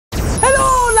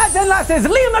lasses,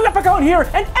 Liam the Leprechaun here,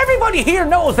 and everybody here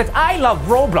knows that I love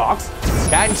Roblox.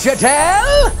 Can't you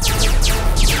tell?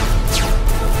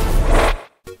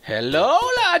 Hello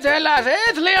lads and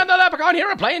lasses, Liam the Leprechaun here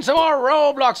and playing some more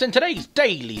Roblox, and today's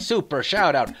daily super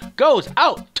shout out goes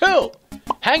out to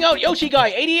Hangout Yoshi Guy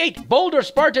 88. Boulder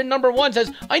Spartan #1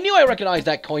 says, I knew I recognized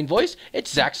that coin voice.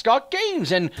 It's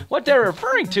JackSepticEye. And what they're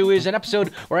referring to is an episode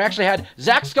where I actually had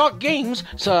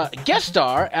JackSepticEye guest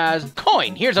star as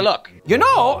Coin. Here's a look. You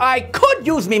know, I could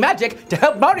use me magic to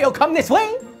help Mario come this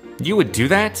way. You would do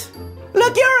that?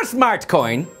 Look, you're a smart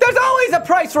Coin. There's always a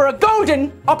price for a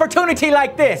golden opportunity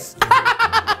like this.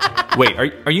 Wait,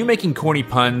 are you making corny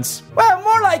puns? Well,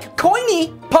 more like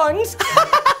coiny puns.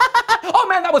 Oh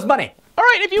man, that was money.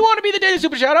 Alright, if you want to be the Daily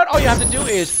Super Shoutout, all you have to do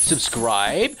is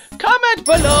subscribe, comment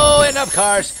below, and of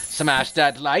course, smash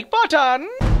that like button.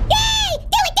 Yay! Do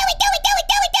it!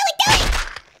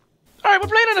 Alright, we're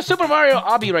playing on a Super Mario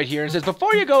obby right here, and it says,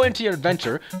 before you go into your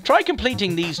adventure, try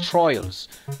completing these trials.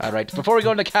 Alright, before we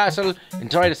go in the castle and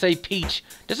try to save Peach.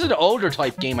 This is an older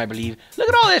type game, I believe. Look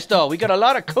at all this, though. We got a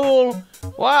lot of cool...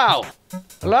 Wow.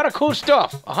 A lot of cool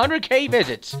stuff. 100k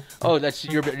visits. Oh, that's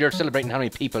you're celebrating how many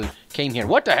people came here.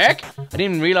 What the heck? I didn't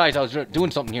even realize I was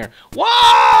doing something here.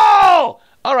 Whoa!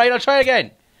 Alright, I'll try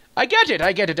again. I get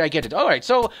it. Alright,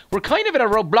 so we're kind of in a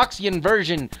Robloxian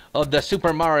version of the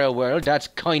Super Mario world. That's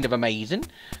kind of amazing.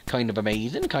 Kind of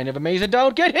amazing.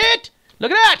 Don't get hit!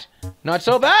 Look at that! Not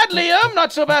so bad, Liam.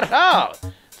 Not so bad at all.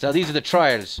 So these are the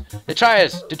trials.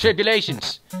 The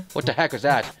tribulations. What the heck was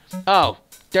that? Oh,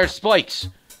 there's spikes.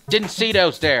 Didn't see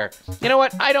those there. You know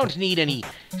what? I don't need any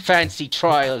fancy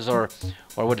trials or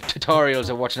what tutorials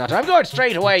or whatnot. I'm going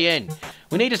straight away in.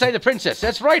 We need to save the princess.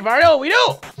 That's right, Mario. We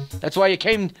do. That's why you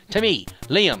came to me,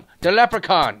 Liam, the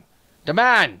Leprechaun, the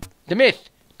man, the myth,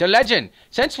 the legend.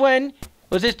 Since when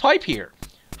was this pipe here?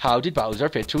 How did Bowser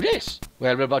fit through this?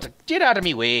 Well, we're about to get out of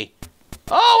me way.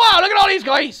 Oh wow! Look at all these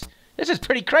guys. This is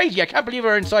pretty crazy. I can't believe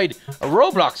we're inside a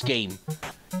Roblox game.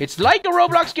 It's like a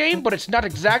Roblox game, but it's not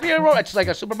exactly a Roblox. It's like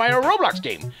a Super Mario Roblox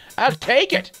game. I'll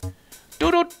take it.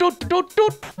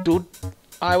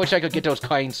 I wish I could get those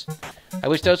coins. I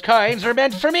wish those coins were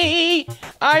meant for me.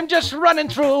 I'm just running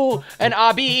through an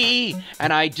obby,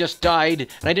 and I just died,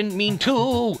 and I didn't mean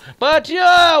to. But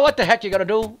yeah, what the heck you gonna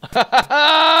do?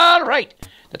 All right,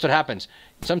 that's what happens.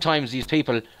 Sometimes these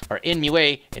people are in me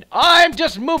way, and I'm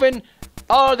just moving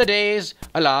all the days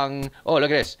along. Oh,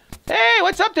 look at this. Hey,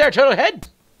 what's up there, Turtlehead?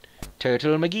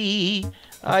 Turtle McGee.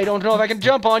 I don't know if I can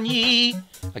jump on ye.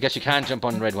 I guess you can jump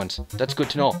on red ones. That's good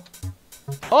to know.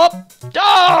 Up!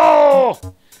 Oh!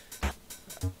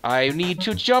 I need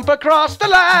to jump across the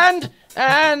land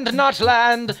and not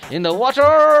land in the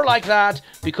water like that,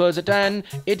 because then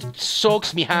it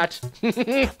soaks me hat.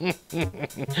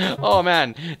 Oh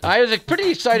man, I was pretty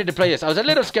excited to play this. I was a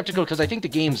little skeptical because I think the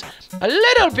game's a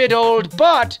little bit old,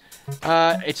 but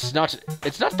it's not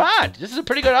bad. This is a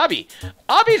pretty good obby.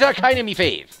 Obbies are kind of me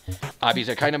fave.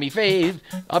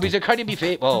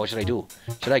 Oh, what should I do?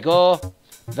 Should I go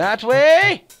that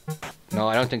way? No,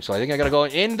 I don't think so. I think I gotta go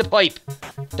in the pipe.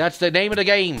 That's the name of the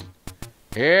game.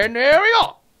 And there we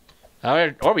go.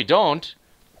 Or we don't.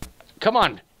 Come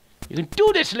on. You can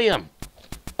do this, Liam.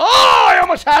 Oh, I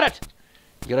almost had it.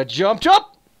 You gotta jump.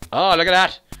 Oh, look at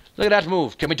that. Look at that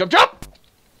move. Can we jump?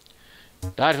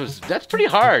 That's pretty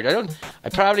hard.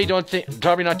 Probably not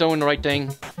doing the right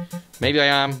thing. Maybe I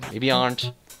am. Maybe I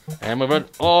aren't.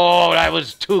 Oh, that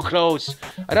was too close.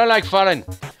 I don't like falling.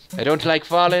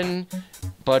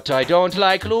 But I don't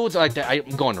like losing. I'm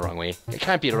going the wrong way. It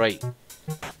can't be right. We're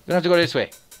gonna have to go this way.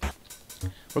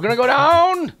 We're gonna go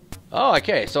down. Oh,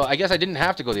 okay. So I guess I didn't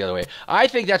have to go the other way. I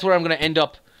think that's where I'm gonna end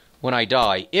up when I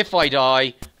die. If I die,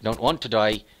 I don't want to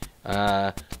die.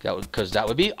 Because that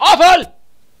would be awful.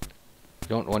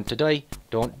 Don't want to die.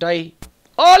 Don't die.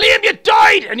 Oh, Liam, you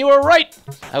died, and you were right.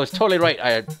 I was totally right.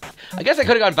 I guess I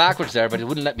could have gone backwards there, but it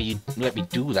wouldn't let me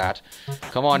do that.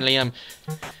 Come on, Liam.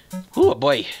 Oh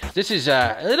boy, this is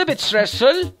a little bit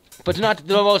stressful, but not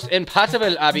the most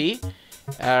impossible obby.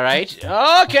 All right,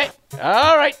 okay,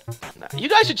 all right. You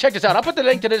guys should check this out. I'll put the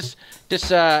link to this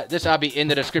obby in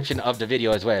the description of the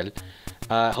video as well.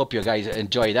 Hope you guys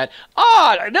enjoy that.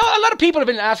 Oh, no, a lot of people have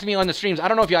been asking me on the streams. I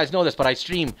don't know if you guys know this, but I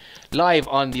stream live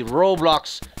on the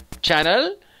Roblox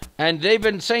channel, and they've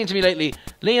been saying to me lately,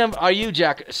 Liam, are you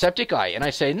JackSepticEye? And I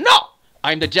say, no,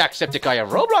 I'm the JackSepticEye of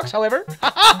Roblox, however.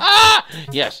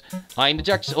 Yes, I'm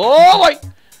the Oh, wait.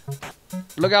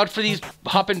 Look out for these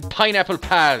hopping pineapple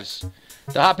pals.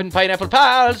 The hopping pineapple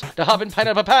pals,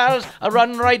 I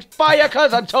run right by you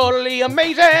because I'm totally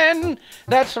amazing.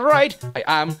 That's right, I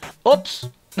am. Oops.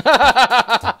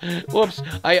 Whoops,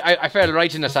 I fell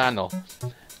right in the sand though.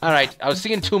 Alright, I was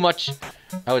singing too much.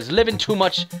 I was living too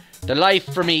much. The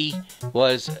life for me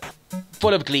was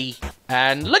full of glee.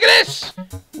 And look at this!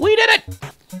 We did it!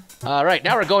 Alright,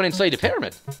 now we're going inside the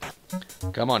pyramid.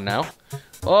 Come on now.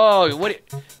 Oh, what?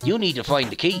 You need to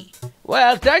find the key.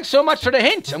 Well, thanks so much for the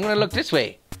hint. I'm going to look this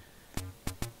way.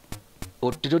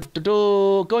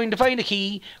 Going to find the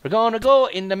key. We're going to go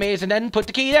in the maze and then put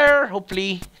the key there,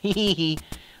 hopefully.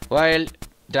 While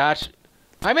that...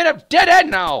 I'm in a dead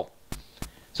end now!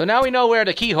 So now we know where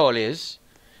the keyhole is.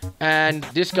 And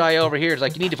this guy over here is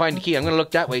like, you need to find the key. I'm going to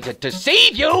look that way to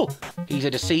deceive you! He's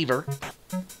a deceiver.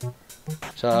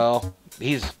 So,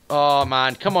 he's... Oh,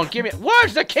 man. Come on, give me...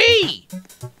 Where's the key?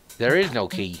 There is no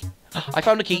key. I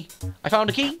found the key. I found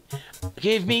the key.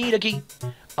 Give me the key.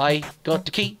 I got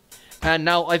the key. And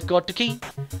now I've got the key.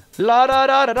 La da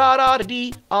da da da da da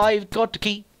dee. I've got the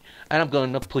key. And I'm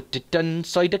gonna put it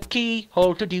inside the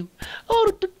keyhole to do.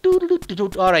 Oh,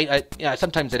 alright, yeah,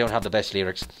 sometimes I don't have the best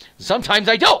lyrics. Sometimes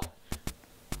I don't.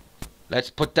 Let's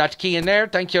put that key in there.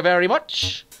 Thank you very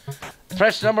much.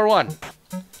 Press number 1.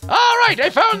 Alright, I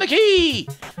found the key.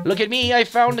 Look at me, I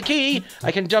found the key.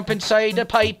 I can jump inside the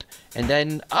pipe. And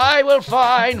then I will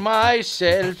find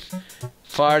myself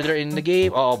farther in the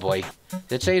game. Oh boy.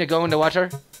 Did it say to go in the water?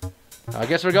 I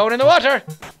guess we're going in the water.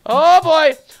 Oh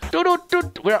boy.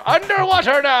 We're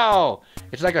underwater now.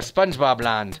 It's like a SpongeBob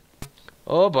land.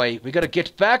 Oh boy. We gotta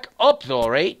get back up though,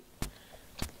 right?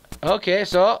 Okay,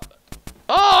 so...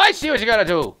 Oh, I see what you gotta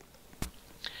do.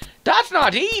 That's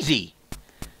not easy.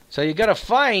 So you gotta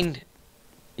find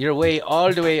your way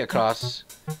all the way across.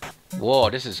 Whoa,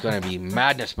 this is gonna be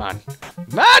madness, man.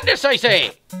 Madness, I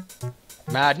say!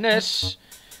 Madness.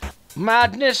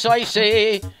 Madness, I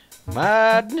say.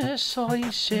 Madness, I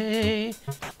say.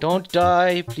 Don't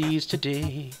die, please,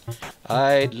 today.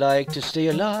 I'd like to stay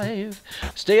alive.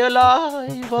 Stay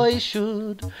alive, I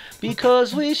should.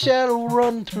 Because we shall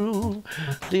run through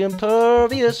the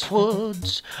impervious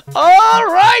woods.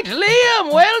 Alright,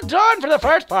 Liam, well done for the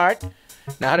first part.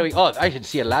 Now, how do we... Oh, I can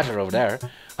see a ladder over there.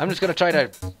 I'm just going to try to...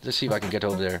 Let's see if I can get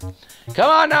over there. Come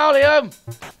on now, Liam.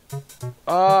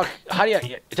 Oh, how do you...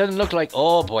 It doesn't look like...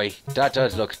 Oh, boy. That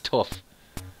does look tough.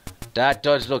 That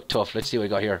does look tough. Let's see what we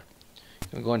got here.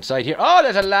 We'll go inside here. Oh,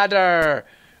 there's a ladder.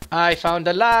 I found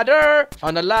a ladder.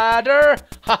 Found a ladder.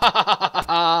 Ha ha ha ha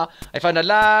ha. I found a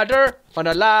ladder. Found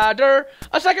a ladder.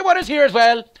 A second one is here as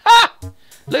well. Ha!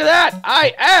 Look at that.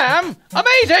 I am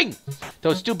amazing.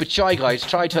 Those stupid shy guys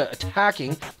tried to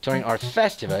attacking during our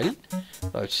festival.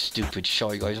 Oh, stupid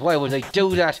shy guys. Why would they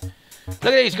do that? Look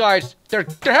at these guys. They're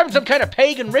having some kind of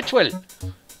pagan ritual.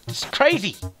 It's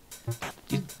crazy.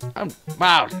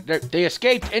 Wow, they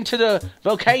escaped into the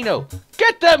volcano.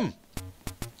 Get them!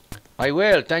 I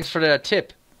will. Thanks for the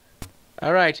tip.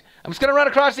 Alright. I'm just going to run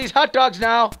across these hot dogs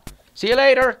now. See you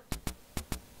later.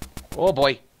 Oh,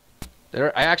 boy.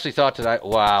 I actually thought that I...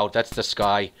 Wow, that's the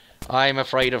sky. I'm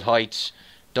afraid of heights.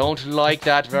 Don't like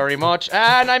that very much.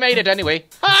 And I made it anyway.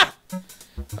 Ha!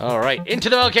 Alright, into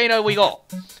the volcano we go.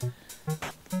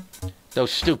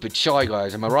 Those stupid shy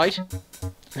guys, am I right?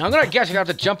 Now I'm going to guess you have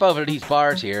to jump over these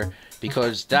bars here,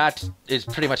 because that is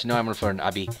pretty much normal for an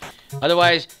obby.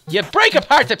 Otherwise, you break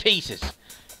apart to pieces.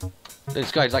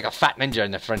 This guy's like a fat ninja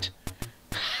in the front.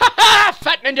 Ha ha!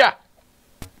 Fat ninja!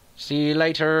 See you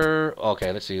later.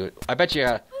 Okay, let's see. I bet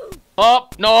you... Oh,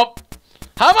 nope.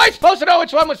 How am I supposed to know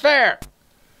which one was fair?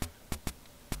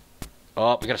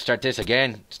 Oh, we gotta start this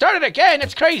again. Start it again!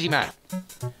 It's crazy, man.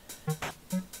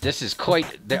 This is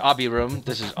quite the obby room.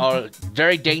 This is all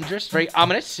very dangerous, very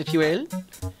ominous, if you will.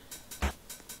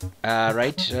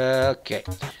 Right, okay.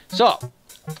 So,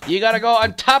 you gotta go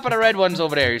on top of the red ones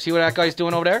over there. You see what that guy's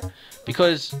doing over there?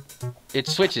 Because it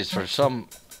switches for some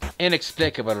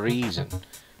inexplicable reason.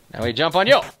 Now we jump on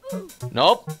you.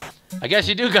 Nope. I guess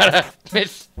you do gotta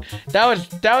miss. That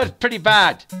was pretty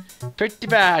bad. Pretty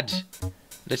bad.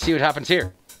 Let's see what happens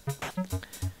here.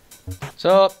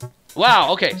 So,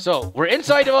 wow, okay, so we're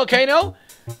inside the volcano.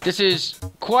 This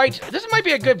might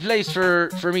be a good place for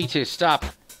me to stop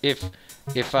if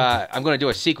I'm going to do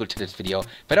a sequel to this video.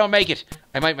 If I don't make it,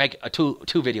 I might make two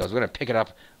videos. We're going to pick it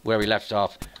up where we left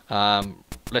off.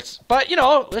 But you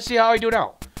know, let's see how I do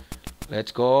now.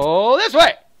 Let's go this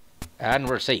way. And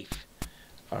we're safe.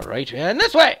 Alright, and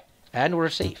this way. And we're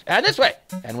safe. And this way.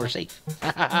 And we're safe.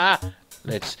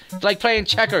 It's like playing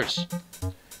checkers.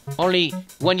 Only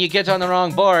when you get on the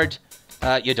wrong board,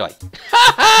 you die.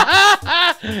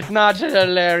 Not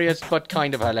hilarious, but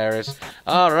kind of hilarious.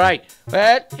 Alright,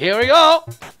 well, here we go.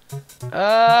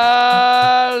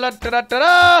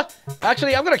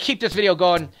 Actually, I'm going to keep this video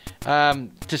going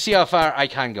to see how far I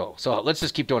can go. So let's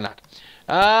just keep doing that.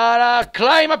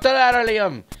 Climb up the ladder,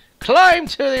 Liam. Climb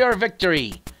to your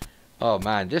victory. Oh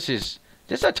man, this is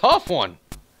a tough one.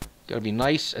 Gotta be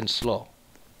nice and slow.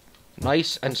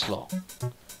 Nice and slow.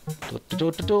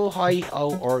 Hi,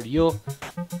 how are you?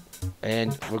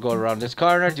 And we're going around this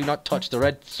corner. Do not touch the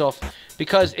red stuff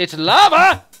because it's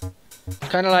lava. It's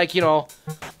kind of like, you know,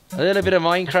 a little bit of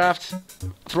Minecraft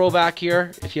throwback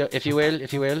here, if you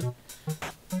will.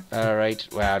 All right.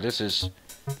 Wow, this is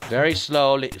very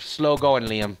slow going,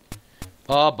 Liam.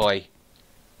 Oh boy,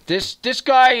 this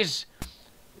guy's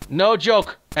no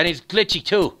joke, and he's glitchy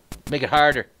too. Make it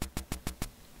harder.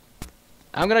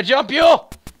 I'm gonna jump you.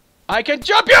 I can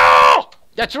jump you.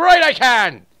 That's right, I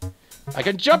can. I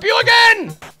can jump you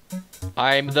again.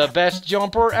 I'm the best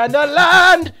jumper in the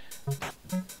land.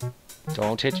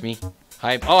 Don't hit me.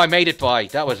 Oh, I made it, boy.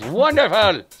 That was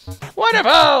wonderful.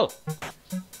 Wonderful.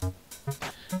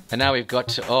 And now we've got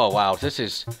to... Oh, wow. This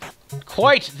is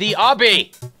quite the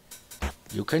obby.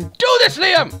 You can do this,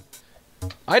 Liam.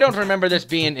 I don't remember this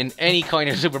being in any kind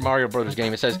of Super Mario Brothers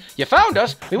game. It says, you found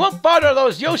us. We won't bother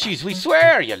those Yoshis. We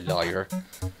swear, you liar.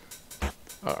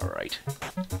 All right.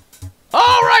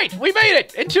 All right. We made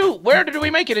it into... Where did we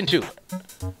make it into?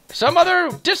 Some other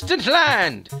distant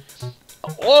land.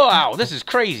 Oh, wow. This is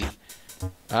crazy.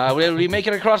 Will we make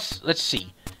it across? Let's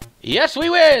see. Yes, we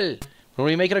will. Will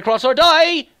we make it across or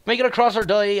die? Make it across or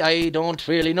die. I don't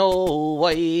really know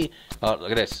why. Oh,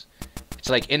 look at this. It's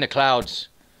like in the clouds.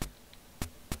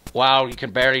 Wow, you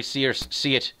can barely see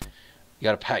it. You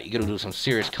gotta do some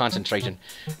serious concentrating.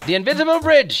 The invisible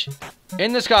bridge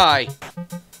in the sky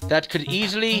that could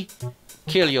easily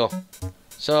kill you.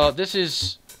 So this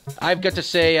is, I've got to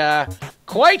say,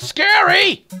 quite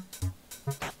scary.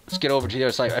 Let's get over to the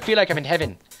other side. I feel like I'm in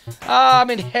heaven. I'm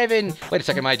in heaven. Wait a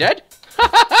second, am I dead?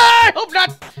 I hope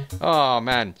not. Oh,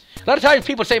 man. A lot of times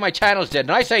people say my channel's dead,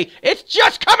 and I say, it's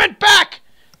just coming back.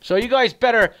 So you guys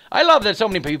better... I love that so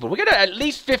many people... We get at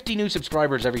least 50 new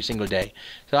subscribers every single day.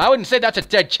 So I wouldn't say that's a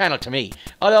dead channel to me.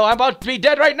 Although I'm about to be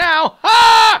dead right now.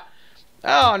 Ah!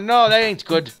 Oh, no, that ain't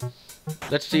good.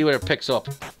 Let's see where it picks up.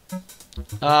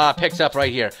 Picks up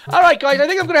right here. Alright guys, I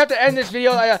think I'm going to have to end this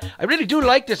video. I really do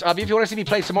like this obby. If you want to see me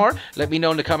play some more, let me know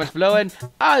in the comments below. And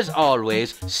as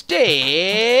always,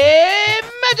 stay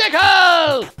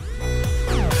magical!